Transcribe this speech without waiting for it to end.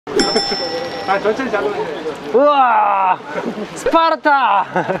천천히 잡으면 돼. 우와! 스파르타!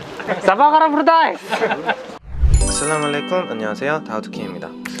 사바가라 브루다이스! 아슬라무 알레이쿰, 안녕하세요, 다우드 킴입니다.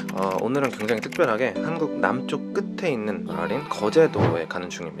 오늘은 굉장히 특별하게 한국 남쪽 끝에 있는 마을인 거제도에 가는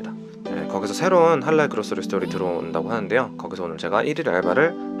중입니다. 네, 거기서 새로운 할랄 그로서리 스토어이 들어온다고 하는데요. 거기서 오늘 제가 1일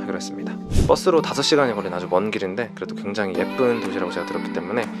알바를 하기로 했습니다. 버스로 5시간이 걸린 아주 먼 길인데 그래도 굉장히 예쁜 도시라고 제가 들었기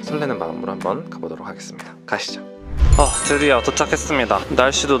때문에 설레는 마음으로 한번 가보도록 하겠습니다. 가시죠. 드디어 도착했습니다.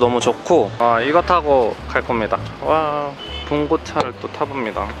 날씨도 너무 좋고 이거 타고 갈 겁니다. 와, 봉고차를 또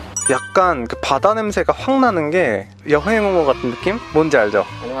타봅니다. 약간 그 바다 냄새가 확 나는 게 여행 온 것 같은 느낌? 뭔지 알죠?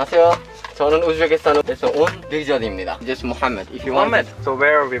 안녕하세요. 저는 우즈베키스탄에서 온 빅저드입니다. This is Mohammed. If you want. So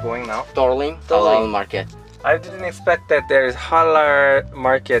where are we going now? Storeling, Halal market. I didn't expect that there is halal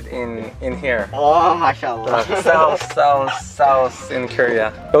market in here. Oh, mashallah. South in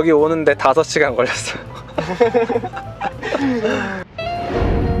Korea. 여기 오는데 5시간 걸렸어요.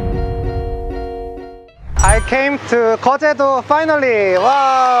 I came to Kojedo finally.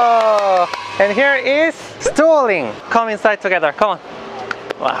 Wow! And here is Storeling. Come inside together. Come on.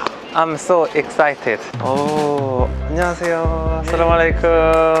 Wow. I'm so excited. Oh, 안녕하세요. Assalamu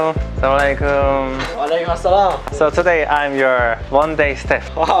alaikum. Assalamu alaikum. Walaikum assalam. So today I'm your one-day staff.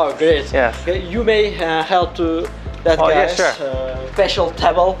 Wow, great. Yes. You may help to that yeah, guy's sure. special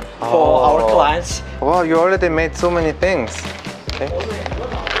table for our clients. Wow, you already made so many things. Okay.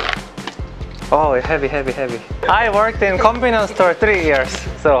 Oh, heavy. I worked in convenience store 3 years,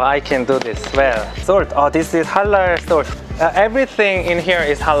 so I can do this well. Salt. Oh, this is halal salt. Everything in here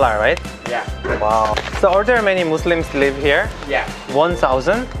is halal, right? Yeah. Wow. So are there many Muslims live here? Yeah.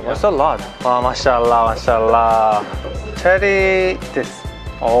 1,000? That's a lot. Wow, mashallah, mashallah. Cherry this.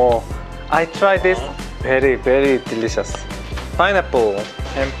 Oh, I tried this. Very delicious. Pineapple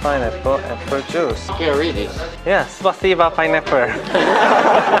and apple juice. You can read it. Yeah, spasiba pineapple.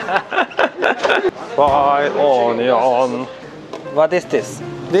 Fried onion. What is this?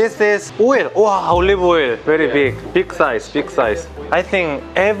 This is oil. Wow, olive oil. Very big size. I think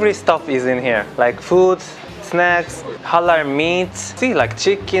every stuff is in here, like foods, snacks, halal meats. See, like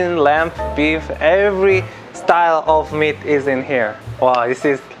chicken, lamb, beef. Every style of meat is in here. Wow, this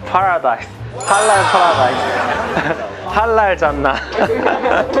is paradise. Halal paradise. Halal Jannah.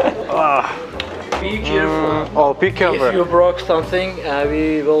 Wow. Be careful. Oh, be careful. If you broke something,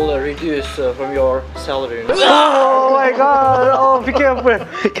 we will reduce from your salary. Oh my god! Oh, be careful!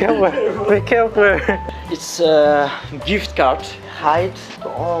 Be careful! It's a gift card. Hide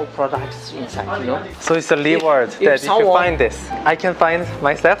all products inside, you know. So it's a reward that if you find this, I can find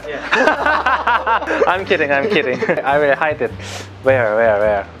myself? Yeah. I'm kidding. I will hide it.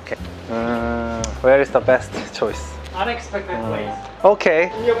 Where? Okay. Where is the best choice? Unexpected place. Okay.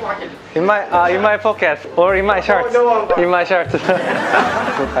 In your pocket. In my pocket or in my shirt. In my shirt.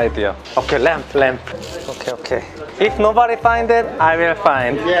 Good idea. Okay, lamp. Okay. If nobody finds it, I will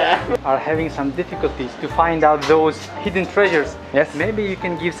find. Yeah. Are having some difficulties to find out those hidden treasures. Yes. Maybe you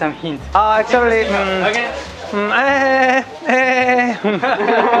can give some hint. Actually, Okay.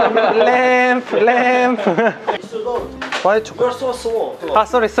 lamp. Why? You're so small.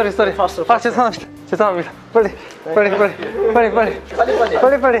 sorry. 죄송합니다. 빨리.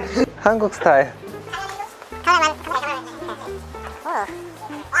 한국 스타일.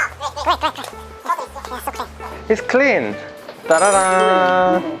 It's clean.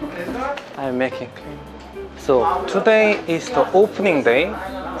 따라란. I'm making clean. So today is the opening day.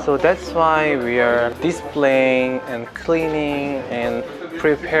 So that's why we are displaying and cleaning and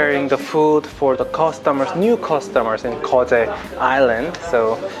preparing the food for the new customers in Koje Island.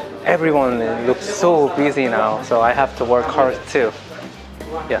 So everyone looks so busy now. So I have to work hard too.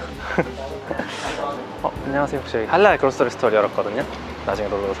 Yeah. 안녕하세요. 혹시 여기 할랄 그로서리 스토어 열었거든요. 나중에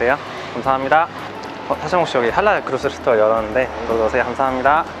놀러 오세요. 감사합니다. 사장 혹시 여기 할랄 그로서리 스토어 열었는데 놀러 오세요.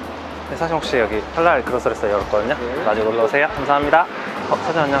 감사합니다. 네, 사장 혹시 여기 할랄 그로서리 스토어 열었거든요. 나중에 놀러 오세요. 감사합니다.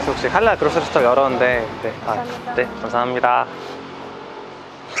 사장 안녕하세요. 혹시 할랄 그로서리 스토어 열었는데 네, 감사합니다.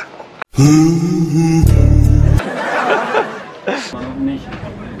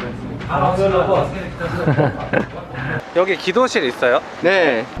 여기 기도실 있어요?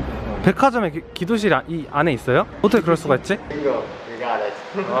 네. 백화점에 기도실 이 안에 있어요? 어떻게 그럴 수가 있지? Bingo. You got it.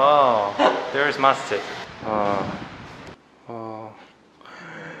 There's masjid.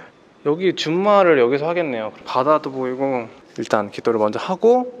 여기 줌마를 여기서 하겠네요. 바다도 보이고. 일단 기도를 먼저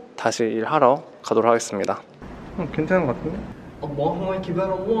하고 다시 일하러 가도록 하겠습니다. 괜찮은 것 같은데? Allahu Akbar,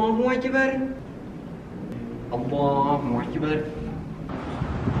 Allahu Akbar. Allahu Akbar.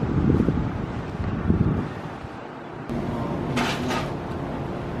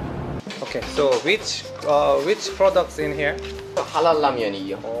 Okay. So which products in here? 할랄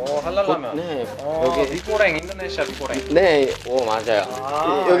라면이요. 오, 할랄 라면. 네. 여기 비꼬랭, 인도네시아 비꼬랭. 네, 오 맞아요.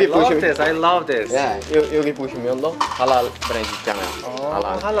 I love this. I love this. 네, 여기 보시면도 할랄 브랜드 있잖아요.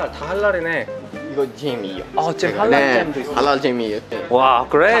 할랄. 할랄 다 할랄이네. 이거 잼이요. 잼 할랄 잼도 있어. 할랄 잼이요. Wow,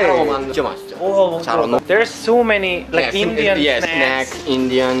 great. 하나로만 진짜 맛있죠. Oh, 잘 어울려. there's so many like Indian snacks,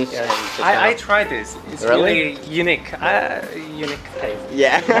 Indians. Yeah. and I tried this. It's Really? really unique. Unique taste.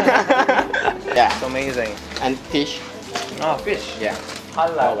 Yeah. Yeah. It's amazing. And fish. Oh, fish. Yeah.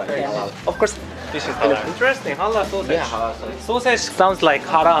 Halal. Halal. Of course, fish is halal. Interesting. Halal sausage. Yeah, halal sausage. Sausage sounds like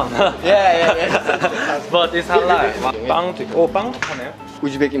haram. Yeah. But it's halal. 빵도 있고. 빵도 파네요.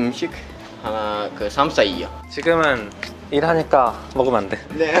 우즈베키 음식 하나 그 삼사이요. 지금은 일하니까 먹으면 안 돼.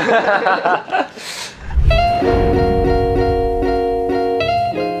 네.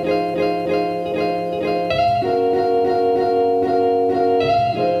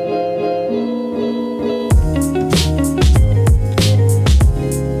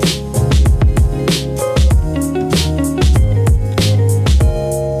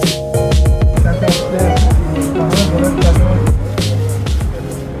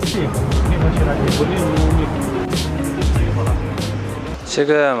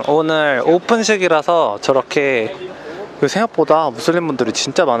 지금 오늘 오픈식이라서 저렇게 생각보다 무슬림 분들이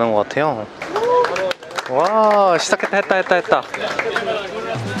진짜 많은 것 같아요. 와, 시작했다. 했다.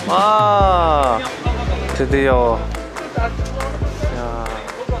 와, 드디어.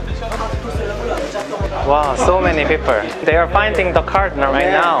 Wow, so many people. They are finding the card right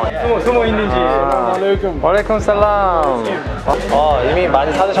now. 숨어 있는지. 와알aikum 사람. 이미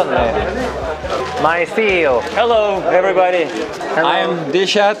많이 사드셨네. My CEO. Hello, everybody. Hello. I am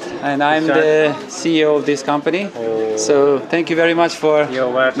Dishat, and I'm the CEO of this company. So thank you very much for You're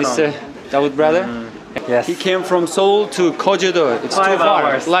welcome. Mr. Daud brother. Yes. He came from Seoul to Kojedo. It's 5 too far.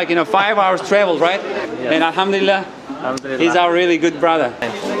 hours. Like 5 hours travel, right? And Alhamdulillah, he's our really good brother.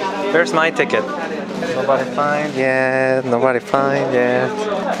 Where's my ticket? Nobody find yet. Nobody find yet.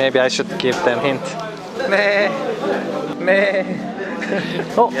 Maybe I should give them hint.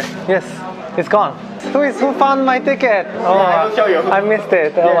 Oh, yes, it's gone. Who found my ticket? Oh, I will show you. I missed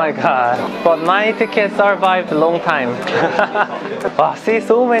it. Oh my god. But my ticket survived a long time. Wow, see,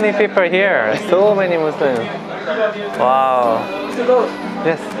 so many people here. So many Muslims. Wow.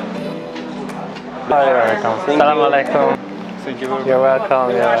 Yes. Oh, you're welcome. Assalamu alaikum. You're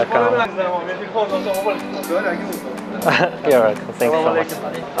welcome. You're welcome. You're welcome. Thank you so much.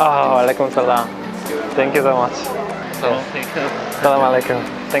 Oh, alaikum salam. Thank you so much. Assalamu alaikum.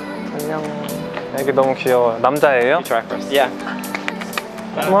 안녕. 애기 너무 귀여워. 남자예요? Yeah.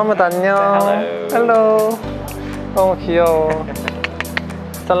 무하마드 안녕. Hello. 너무 귀여워.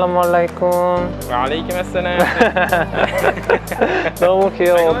 살라무 알라이쿰. 와알aikum assalam. 너무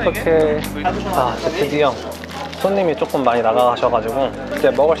귀여워. 어떡해. 드디어 손님이 조금 많이 나가셔가지고 이제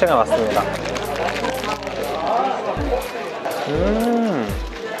먹을 시간 왔습니다.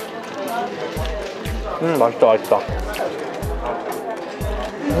 맛있다.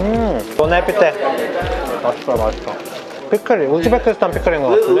 bon appétit. 맛있어. 피클이 우즈베키스탄 피클인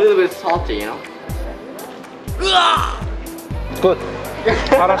것 A 같은데. little bit salty, you know. Good.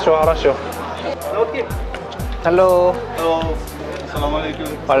 Хорошо. Hello.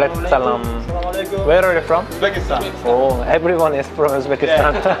 Walaikum salam. Where are you from? Uzbekistan. Oh, everyone is from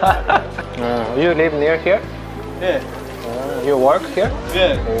Uzbekistan. You live near here? Yeah. You work here?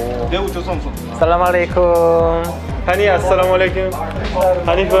 Yeah. Daud Kim. Assalamu alaikum. Hani, assalamu alaikum.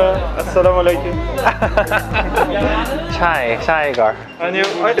 Hanifa, assalamu alaikum. Shy girl. 아니요.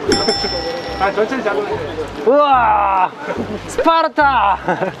 천천히 잡으면 돼. 우와! 스파르타!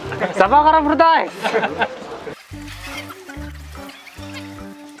 사바가라 브루다이스!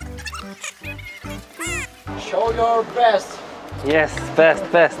 Show your best. Yes, best.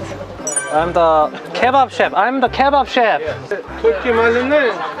 I'm the kebab chef. 터키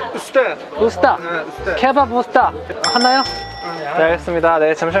말로는 우스타. 우스타. 케밥 우스타. 하나요? 네, 알겠습니다.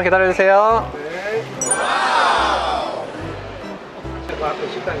 네, 잠시만 기다려주세요.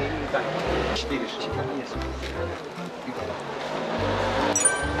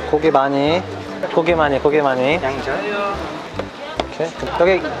 고기 많이. 양자요. 오케이.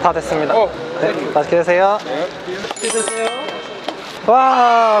 여기 다 됐습니다. 네, 맛있게 드세요.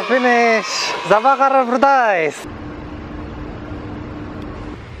 와, 피니쉬. 사바가라 브루다이스.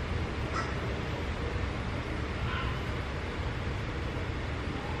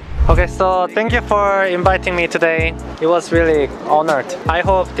 Okay, so thank you for inviting me today. It was really honored. I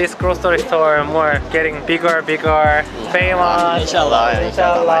hope this grocery store more getting bigger, famous.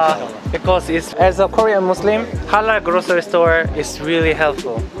 Inshallah. Because it's, as a Korean Muslim, halal grocery store is really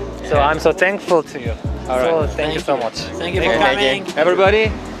helpful. So I'm so thankful to you. All right. So thank you so much. Thank you for coming.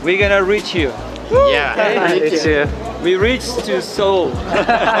 Everybody, we're gonna reach you. Yeah, it's you. We reach to Seoul.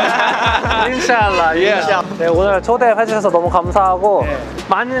 인샬라. 네, 오늘 초대해 주셔서 너무 감사하고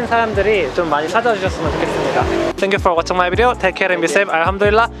많은 사람들이 좀 많이 찾아주셨으면 좋겠습니다. Thank you for watching my video. Take care and be safe.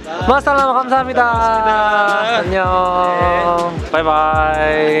 알함두릴라. 마살라마 감사합니다. 안녕.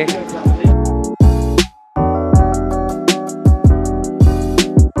 바이바이.